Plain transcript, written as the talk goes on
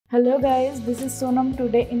Hello guys, this is Sonam.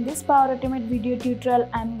 Today in this Power Automate video tutorial,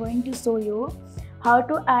 I am going to show you how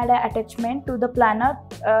to add an attachment to the planner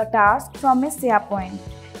task from a SharePoint.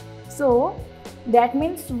 So that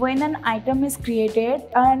means when an item is created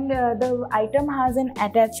and the item has an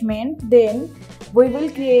attachment, then we will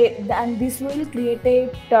create and this will create a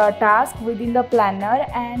task within the planner,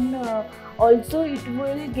 and also it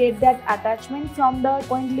will get that attachment from the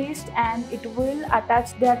point list and it will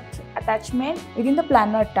attach that attachment within the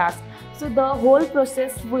planner task. So the whole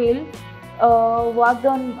process will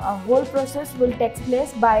whole process will take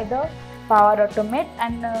place by the Power Automate,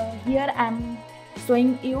 and here I am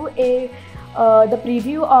showing you the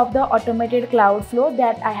preview of the automated cloud flow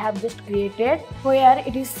that I have just created, where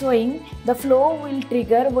it is showing the flow will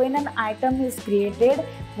trigger when an item is created.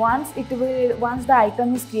 Once the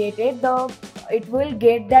item is created, it will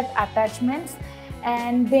get that attachments,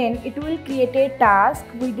 and then it will create a task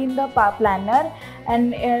within the planner,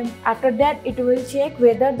 and after that it will check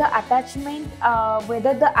whether the attachment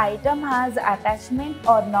whether the item has attachment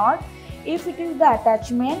or not. If it is the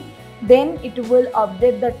attachment, then it will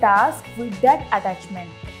update the task with that attachment.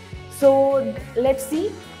 So let's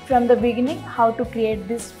see from the beginning how to create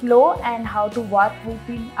this flow and how to work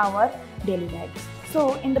within our daily lives.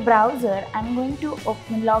 So in the browser, I'm going to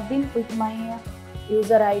log in with my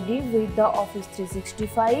user ID with the Office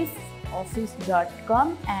 365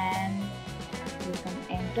 office.com, and click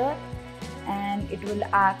on enter, and it will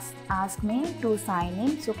ask me to sign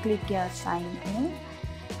in. So click here sign in,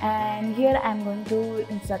 and here I'm going to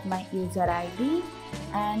insert my user ID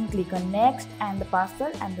and click on next and the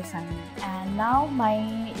password and the sign in, and now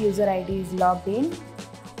my user ID is logged in.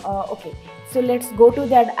 Okay, so let's go to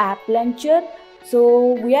that app launcher.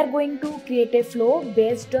 So we are going to create a flow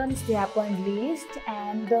based on SharePoint list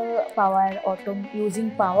and the using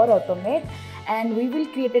Power Automate, and we will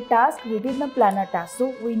create a task within the planner task.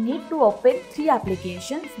 So we need to open three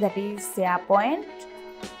applications, that is SharePoint.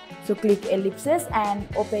 So click ellipsis and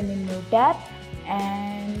open a new tab,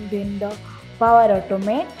 and then the Power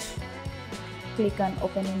Automate, click on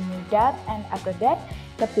open a new tab, and after that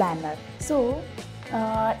the planner. So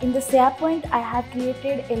in the SharePoint I have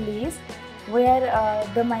created a list where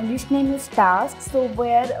my list name is tasks. So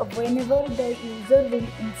whenever the user will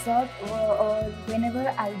insert or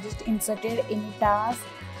whenever I just inserted any task,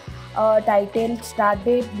 title, start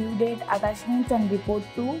date, due date, attachments and report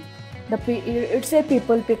to it's a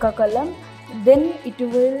people picker column, then it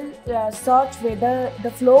will search whether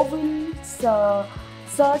the flow will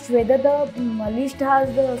search whether the list has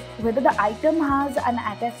whether the item has an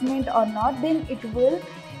attachment or not. Then it will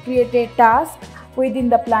create a task within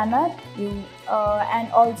the planner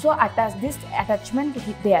and also attach this attachment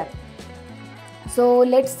there. So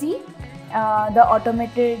let's see the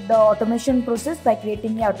automation process by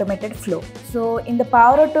creating an automated flow. So in the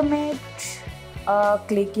Power Automate,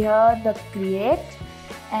 click here the create,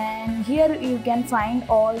 and here you can find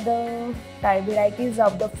all the varieties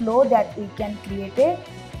of the flow that we can create it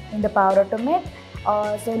in the Power Automate.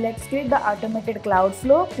 So let's create the automated cloud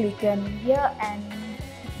flow. Click on here and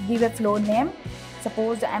give a flow name.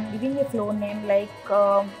 Suppose I'm giving a flow name like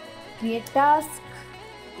create task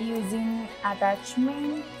using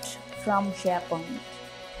attachment from SharePoint.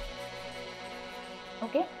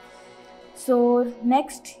 Okay. So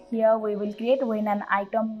next, here we will create when an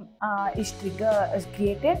item is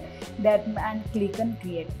created, that and click on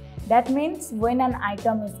create. That means when an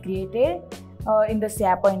item is created in the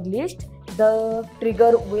SharePoint list, the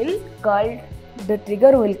trigger will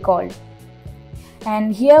call.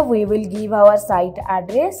 And here we will give our site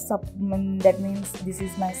address. That means this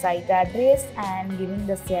is my site address, and giving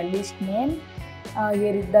the cell list name.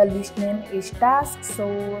 Here is the list name is tasks,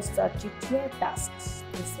 so search it here, tasks,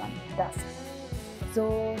 this one, tasks.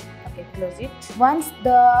 So okay, close it. Once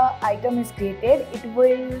the item is created, it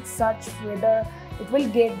will search whether it will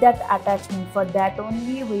get that attachment. For that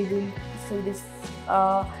only we will see this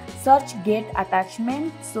search get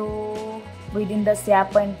attachment. So within the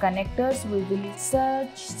SharePoint connectors, we will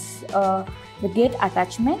search the get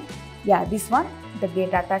attachment. Yeah, this one, the get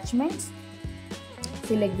attachments.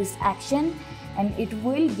 Select this action, and it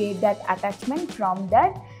will get that attachment from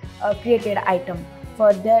that created item.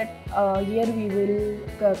 For that, here we will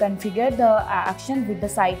configure the action with the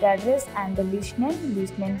site address and the list name.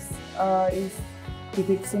 List names is keep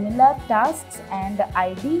it similar, tasks, and the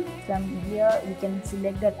ID. From here we can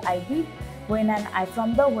select that ID when an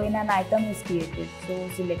item is created. So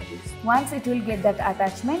select this. Once it will get that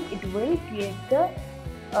attachment, it will create the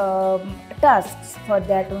tasks. For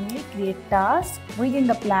that only create task. Within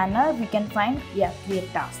the planner we can find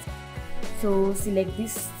create task. So select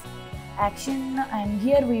this action, and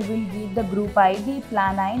here we will give the group ID,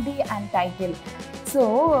 plan ID and title.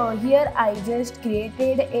 So here I just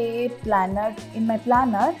created a planner in my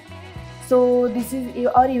planner. So this is,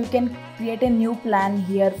 or you can create a new plan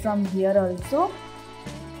here from here also,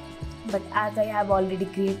 but as I have already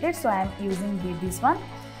created, so I am using this one.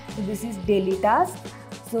 So this is daily task.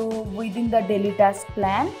 So within the daily task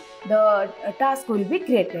plan, the task will be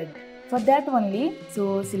created. For that only,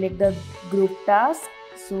 so select the group task.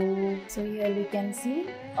 So here we can see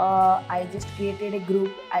I just created a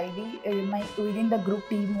group ID within the group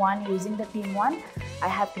team 1. Using the team 1, I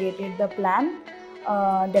have created the plan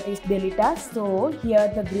that is daily task. So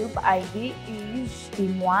here the group ID is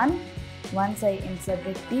team 1. Once I insert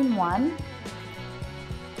the team 1,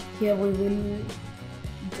 here we will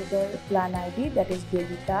enter the plan ID, that is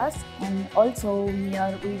daily task, and also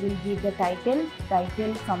here we will give the title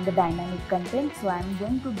from the dynamic content. So I am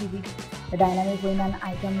going to give it the dynamic when an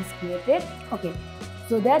item is created. Okay,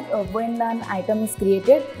 so that when an item is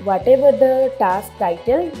created, whatever the task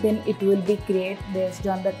title, then it will be created based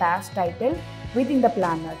on the task title within the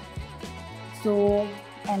planner. So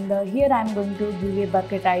and here I am going to give a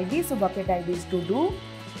bucket ID. So bucket ID is to do,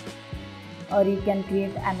 or you can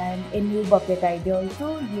create a new bucket ID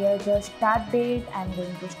also. Here the start date, I am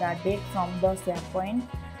going to start date from the SharePoint,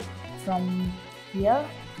 from here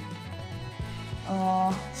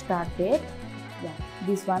start date, yeah,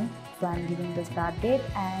 this one. So I am giving the start date,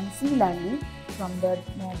 and similarly from the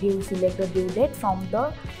select the due date from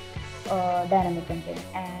the dynamic content,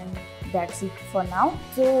 and that's it for now.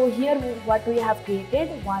 So here what we have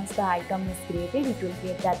created, once the item is created, it will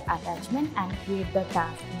create that attachment and create the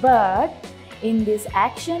task. But in this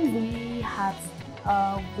action we have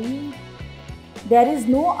there is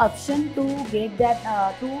no option to get that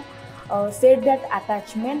set that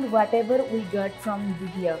attachment whatever we got from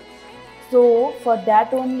here. So for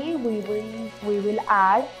that only we will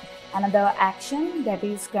add another action, that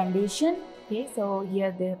is condition. Okay, so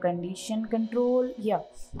here the condition control, here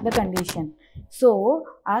the condition. So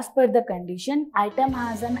as per the condition, item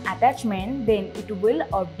has an attachment, then it will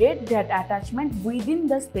update that attachment within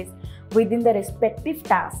the space, within the respective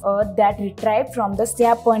task that retrieved from the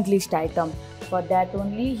SharePoint list item. For that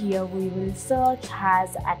only, here we will search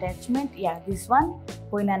has attachment, yeah, this one.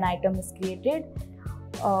 When an item is created,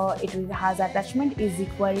 it will has attachment is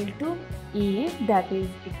equal to, if that is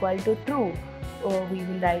equal to true, we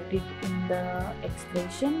will write it in the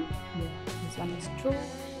expression. Yeah, this one is true.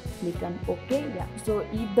 Click on OK. Yeah. So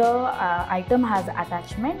if the item has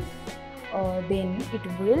attachment, then it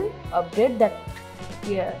will update that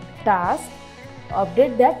task,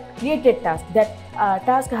 update that created task. That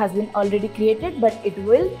task has been already created, but it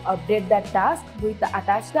will update that task with the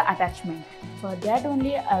attachment. For that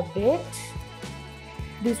only update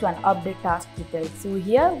this one, update task details. So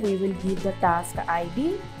here we will give the task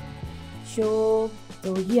ID. So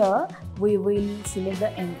here we will select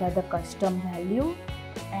the enter the custom value,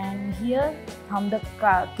 and here from the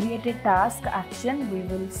created task action we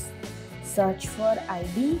will search for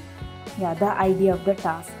ID, yeah, the ID of the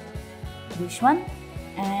task, this one.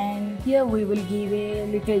 And here we will give a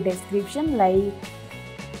little description like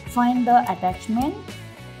find the attachment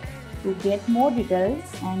to get more details,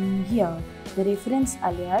 and here the reference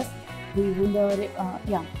alias we will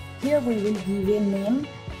here we will give a name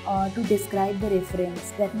to describe the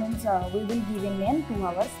reference. That means we will give a name to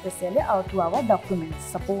our specially or to our documents.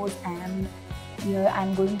 Suppose here I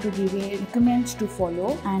am going to give a documents to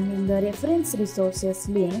follow, and in the reference resources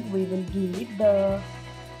link we will give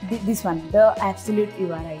this one, the absolute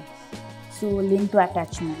URI. So link to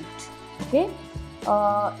attachment. Okay.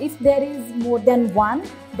 If there is more than one,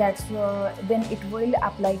 that's then it will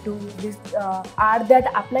apply to this add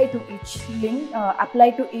that apply to each link,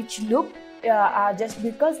 apply to each loop. Just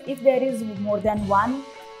because if there is more than one,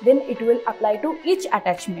 then it will apply to each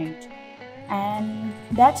attachment, and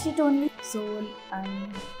that's it only. So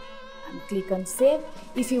click on save.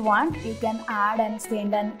 If you want, you can add and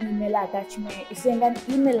send an email attachment, send an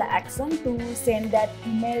email action to send that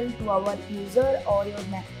email to our user or your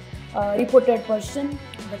reported person.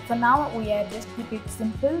 But for now we are just keep it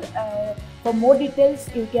simple. For more details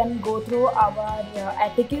you can go through our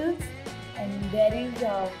articles, and there is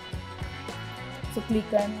so click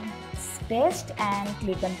on test and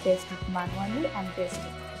click on test it manually and test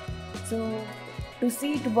it. So to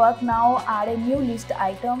see it work now, add a new list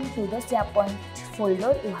item to the SharePoint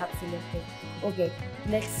folder you have selected. Okay,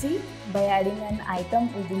 let's see by adding an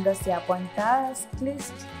item within the SharePoint task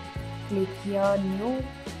list. Click here new,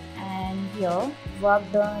 and here work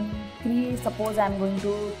done. Suppose I am going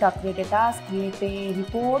to create a task, create a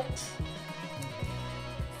report.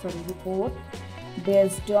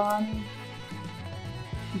 based on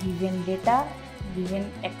given data,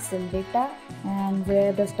 given Excel data, and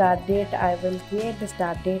where the start date I will create the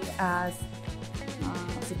start date as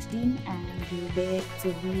 16 and due date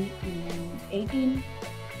to be in 18,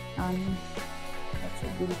 and that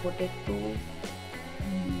should be reported to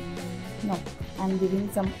no, I'm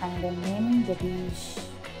giving some another name, that is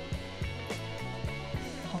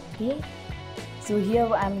okay. So here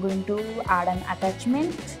I'm going to add an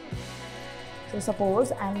attachment. So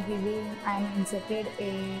suppose I'm inserted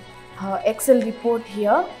a Excel report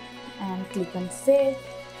here and click on save.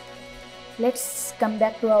 Let's come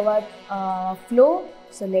back to our flow.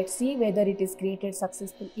 So let's see whether it is created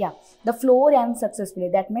successfully. Yeah, the flow ran successfully.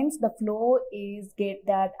 That means the flow is get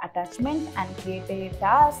that attachment and create a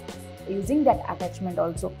task using that attachment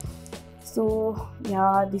also. So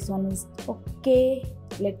yeah, this one is okay.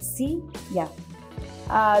 Let's see. Yeah,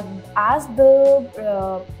 as the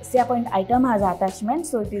SharePoint item has attachment,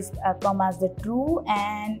 so it is come as the true,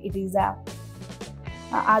 and it is a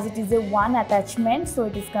as it is a one attachment, so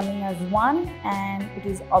it is coming as 1 and it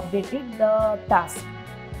is updated the task.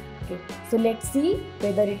 Okay, so let's see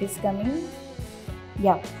whether it is coming.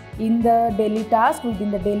 Yeah, in the daily task,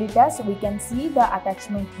 within the daily task we can see the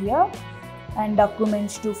attachment here, and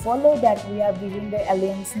documents to follow, that we are giving the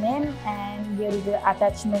alien's name, and here is the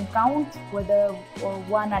attachment count, whether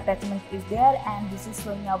one attachment is there, and this is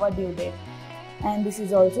showing our due date, and this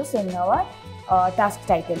is also showing our task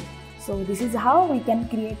title. So this is how we can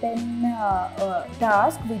create an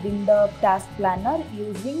task within the task planner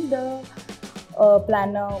using the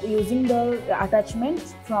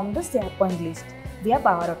attachments from the SharePoint list via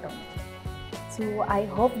Power Automate. So I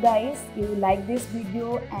hope guys you like this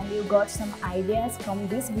video and you got some ideas from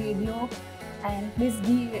this video, and please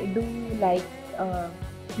give a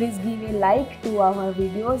like to our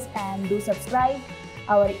videos, and do subscribe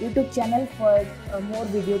our YouTube channel for more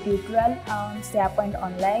video tutorial on SharePoint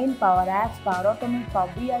Online, Power Apps, Power Automate, Power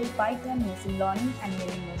BI, Python, Machine Learning and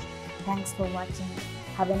many more. Thanks for watching.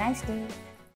 Have a nice day.